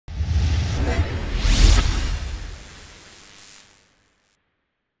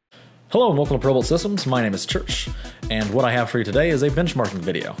Hello and welcome to ProBuilt Systems. My name is Church, and what I have for you today is a benchmarking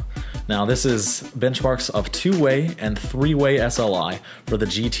video. Now this is benchmarks of 2-way and 3-way SLI for the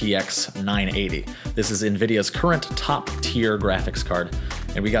GTX 980. This is NVIDIA's current top-tier graphics card,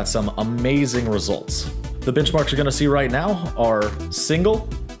 and we got some amazing results. The benchmarks you're going to see right now are single,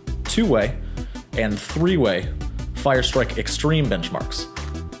 2-way, and 3-way Firestrike Extreme benchmarks.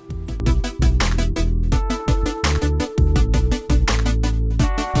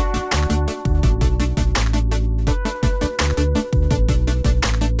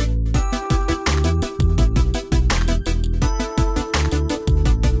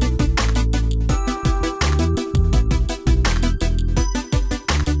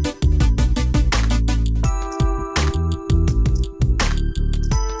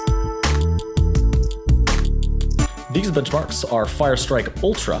 These benchmarks are Firestrike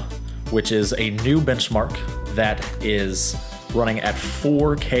Ultra, which is a new benchmark that is running at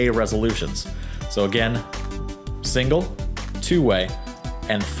 4K resolutions. So again, single, 2-way,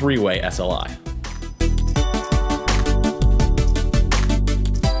 and 3-way SLI.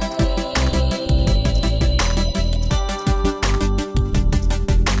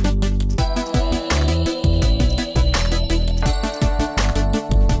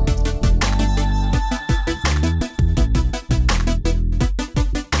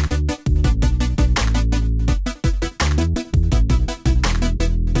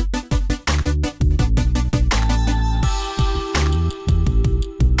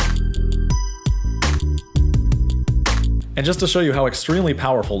 And just to show you how extremely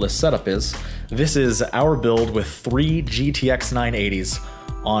powerful this setup is, this is our build with 3 GTX 980s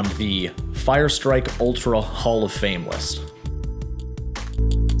on the Firestrike Ultra Hall of Fame list.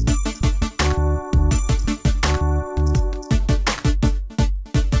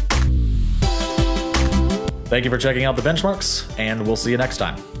 Thank you for checking out the benchmarks, and we'll see you next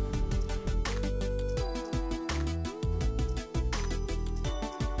time.